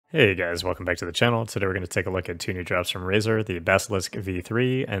Hey guys, welcome back to the channel. Today we're going to take a look at two new drops from Razer, the Basilisk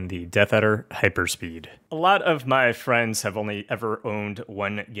V3 and the Deathadder Hyperspeed. A lot of my friends have only ever owned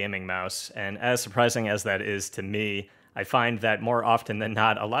one gaming mouse, and as surprising as that is to me, I find that more often than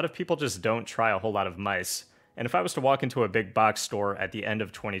not, a lot of people just don't try a whole lot of mice. And if I was to walk into a big box store at the end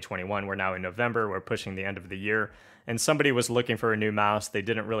of 2021, we're now in November, we're pushing the end of the year, and somebody was looking for a new mouse, they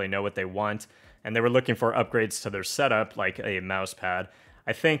didn't really know what they want, and they were looking for upgrades to their setup, like a mouse pad,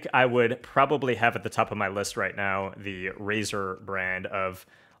 I think I would probably have at the top of my list right now the Razer brand of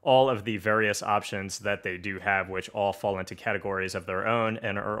all of the various options that they do have, which all fall into categories of their own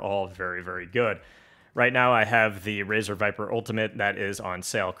and are all very, very good. Right now, I have the Razer Viper Ultimate that is on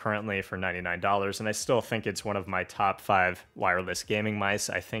sale currently for $99, and I still think it's one of my top 5 wireless gaming mice.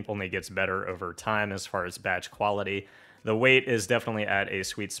 I think only gets better over time as far as batch quality. The weight is definitely at a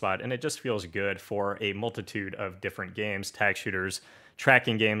sweet spot, and it just feels good for a multitude of different games, tag shooters,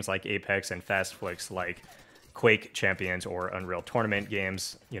 tracking games like Apex, and fast flicks like Quake Champions or Unreal Tournament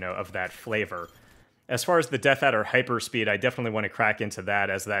games, of that flavor. As far as the Deathadder Hyperspeed, I definitely want to crack into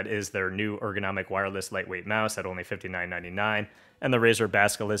that, as that is their new ergonomic wireless lightweight mouse at only $59.99. And the Razer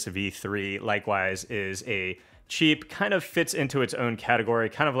Basilisk V3, likewise, is a cheap, kind of fits into its own category,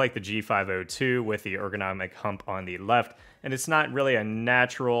 kind of like the G502 with the ergonomic hump on the left. And it's not really a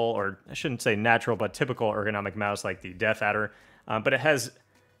natural, or I shouldn't say natural, but typical ergonomic mouse like the Deathadder. But it has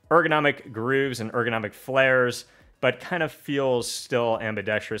ergonomic grooves and ergonomic flares, but kind of feels still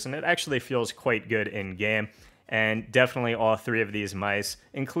ambidextrous, and it actually feels quite good in game. And definitely all 3 of these mice,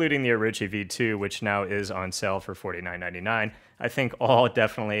 including the Orochi V2, which now is on sale for $49.99, I think all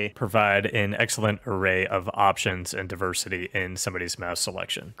definitely provide an excellent array of options and diversity in somebody's mouse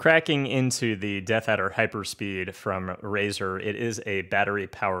selection. Cracking into the Deathadder Hyperspeed from Razer, it is a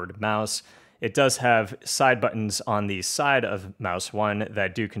battery-powered mouse. It does have side buttons on the side of mouse 1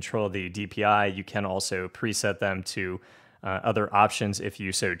 that do control the DPI. You can also preset them to other options if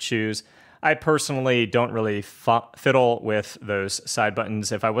you so choose. I personally don't really fiddle with those side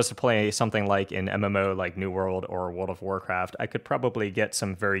buttons. If I was to play something like an MMO like New World or World of Warcraft, I could probably get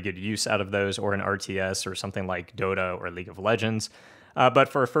some very good use out of those, or an RTS or something like Dota or League of Legends. But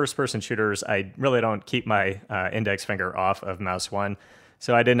for first-person shooters, I really don't keep my index finger off of mouse 1.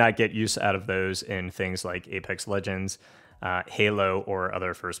 So I did not get use out of those in things like Apex Legends, Halo, or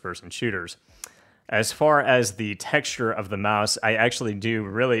other first-person shooters. As far as the texture of the mouse, I actually do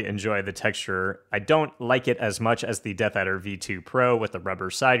really enjoy the texture. I don't like it as much as the Deathadder V2 Pro with the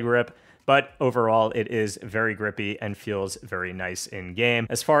rubber side grip, but overall it is very grippy and feels very nice in game.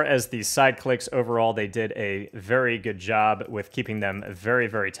 As far as the side clicks, overall they did a very good job with keeping them very,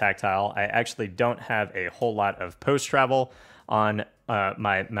 very tactile. I actually don't have a whole lot of post-travel on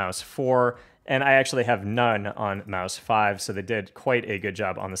my mouse 4, and I actually have none on mouse 5, so they did quite a good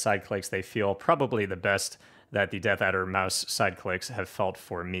job on the side clicks. They feel probably the best that the Deathadder mouse side clicks have felt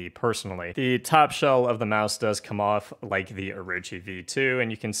for me personally. The top shell of the mouse does come off like the Orochi V2, and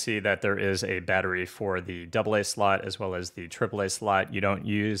you can see that there is a battery for the AA slot as well as the AAA slot. You don't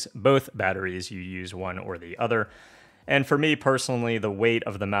use both batteries, you use one or the other. And for me personally, the weight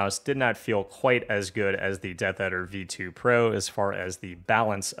of the mouse did not feel quite as good as the Deathadder V2 Pro as far as the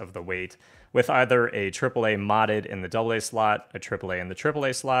balance of the weight, with either a AAA modded in the AA slot, a AAA in the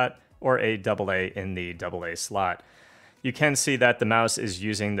AAA slot, or a AA in the AA slot. You can see that the mouse is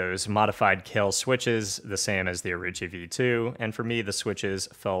using those modified Kale switches, the same as the Orochi V2, and for me the switches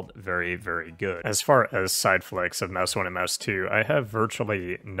felt very, very good. As far as side flicks of mouse 1 and mouse 2, I have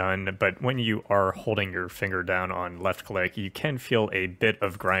virtually none, but when you are holding your finger down on left click, you can feel a bit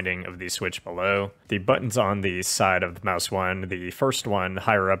of grinding of the switch below. The buttons on the side of the mouse 1, the first one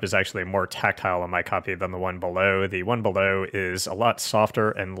higher up is actually more tactile on my copy than the one below. The one below is a lot softer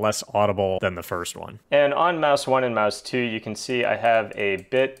and less audible than the first one. And on mouse 1 and mouse 2, you can see I have a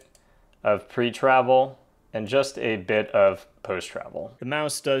bit of pre-travel and just a bit of post-travel. The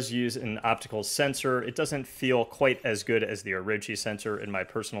mouse does use an optical sensor. It doesn't feel quite as good as the Orochi sensor in my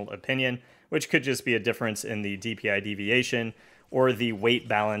personal opinion, which could just be a difference in the DPI deviation or the weight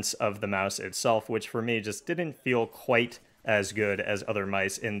balance of the mouse itself, which for me just didn't feel quite as good as other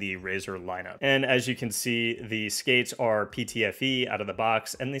mice in the Razer lineup. And as you can see, the skates are PTFE out of the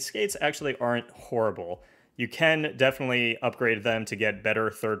box, and the skates actually aren't horrible. You can definitely upgrade them to get better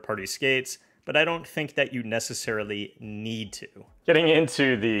third-party skates, but I don't think that you necessarily need to. Getting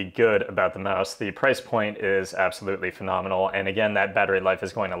into the good about the mouse, the price point is absolutely phenomenal, and again, that battery life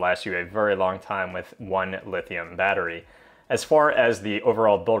is going to last you a very long time with one lithium battery. As far as the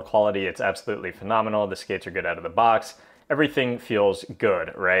overall build quality, it's absolutely phenomenal. The skates are good out of the box. Everything feels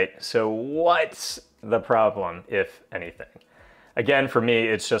good, right? So what's the problem, if anything? Again, for me,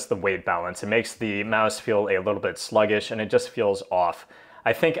 it's just the weight balance. It makes the mouse feel a little bit sluggish and it just feels off.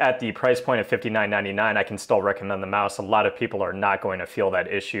 I think at the price point of $59.99, I can still recommend the mouse. A lot of people are not going to feel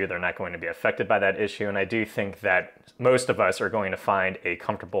that issue. They're not going to be affected by that issue. And I do think that most of us are going to find a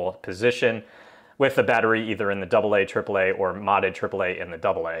comfortable position with the battery either in the AA, AAA, or modded AAA in the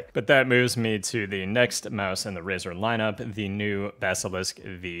AA. But that moves me to the next mouse in the Razer lineup, the new Basilisk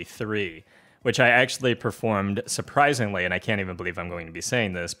V3, which I actually performed surprisingly, and I can't even believe I'm going to be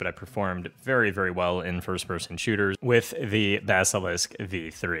saying this, but I performed very, very well in first-person shooters with the Basilisk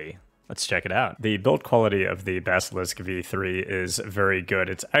V3. Let's check it out. The build quality of the Basilisk V3 is very good.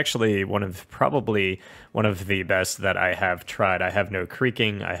 It's actually probably one of the best that I have tried. I have no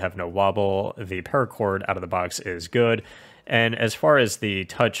creaking, I have no wobble. The paracord out of the box is good. And as far as the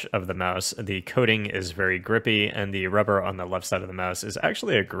touch of the mouse, the coating is very grippy, and the rubber on the left side of the mouse is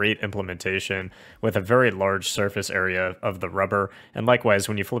actually a great implementation with a very large surface area of the rubber. And likewise,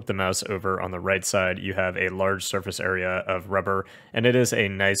 when you flip the mouse over on the right side, you have a large surface area of rubber, and it is a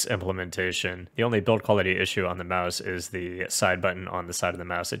nice implementation. The only build quality issue on the mouse is the side button on the side of the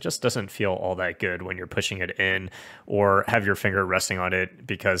mouse. It just doesn't feel all that good when you're pushing it in or have your finger resting on it,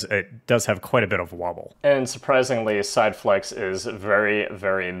 because it does have quite a bit of wobble. And surprisingly, side flex is very,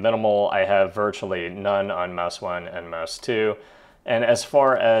 very minimal. I have virtually none on mouse 1 and mouse 2. And as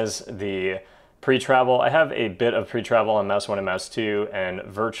far as the pre-travel, I have a bit of pre-travel on mouse 1 and mouse 2 and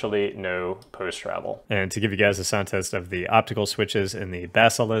virtually no post-travel. And to give you guys a sound test of the optical switches in the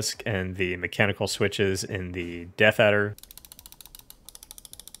Basilisk and the mechanical switches in the Deathadder.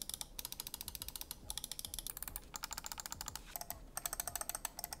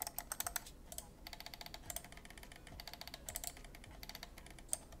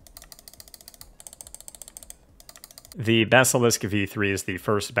 The Basilisk V3 is the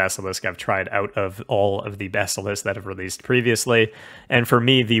first Basilisk I've tried out of all of the Basilisks that have released previously, and for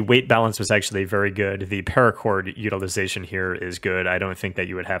me, the weight balance was actually very good. The paracord utilization here is good. I don't think that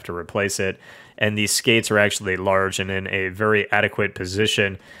you would have to replace it, and the skates are actually large and in a very adequate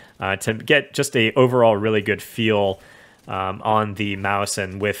position to get just a overall really good feel on the mouse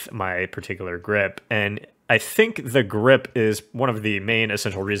and with my particular grip. And I think the grip is one of the main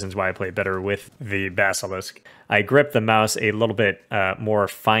essential reasons why I play better with the Basilisk. I grip the mouse a little bit more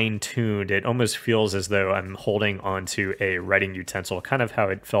fine-tuned. It almost feels as though I'm holding onto a writing utensil, kind of how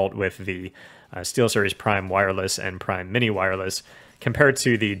it felt with the SteelSeries Prime Wireless and Prime Mini Wireless, compared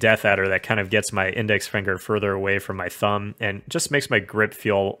to the Deathadder that kind of gets my index finger further away from my thumb and just makes my grip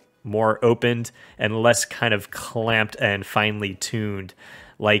feel more opened and less kind of clamped and finely tuned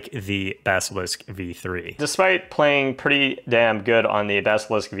like the Basilisk V3. Despite playing pretty damn good on the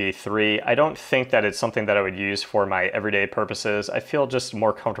Basilisk V3, I don't think that it's something that I would use for my everyday purposes. I feel just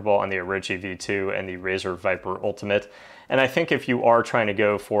more comfortable on the Orochi V2 and the Razer Viper Ultimate. And I think if you are trying to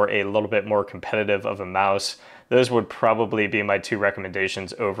go for a little bit more competitive of a mouse, those would probably be my two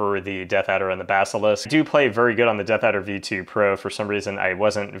recommendations over the Deathadder and the Basilisk. I do play very good on the Deathadder V2 Pro. For some reason, I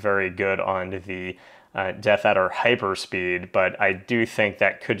wasn't very good on the Deathadder Hyperspeed, but I do think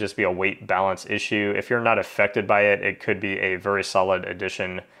that could just be a weight balance issue. If you're not affected by it, it could be a very solid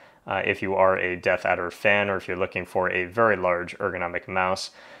addition if you are a Deathadder fan or if you're looking for a very large ergonomic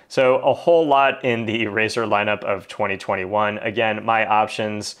mouse. So a whole lot in the Razer lineup of 2021. Again, my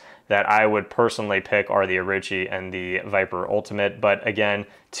options that I would personally pick are the Orochi and the Viper Ultimate, but again,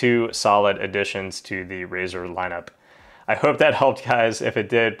 two solid additions to the Razer lineup. I hope that helped, guys. If it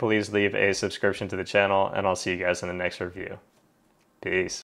did, please leave a subscription to the channel, and I'll see you guys in the next review. Peace.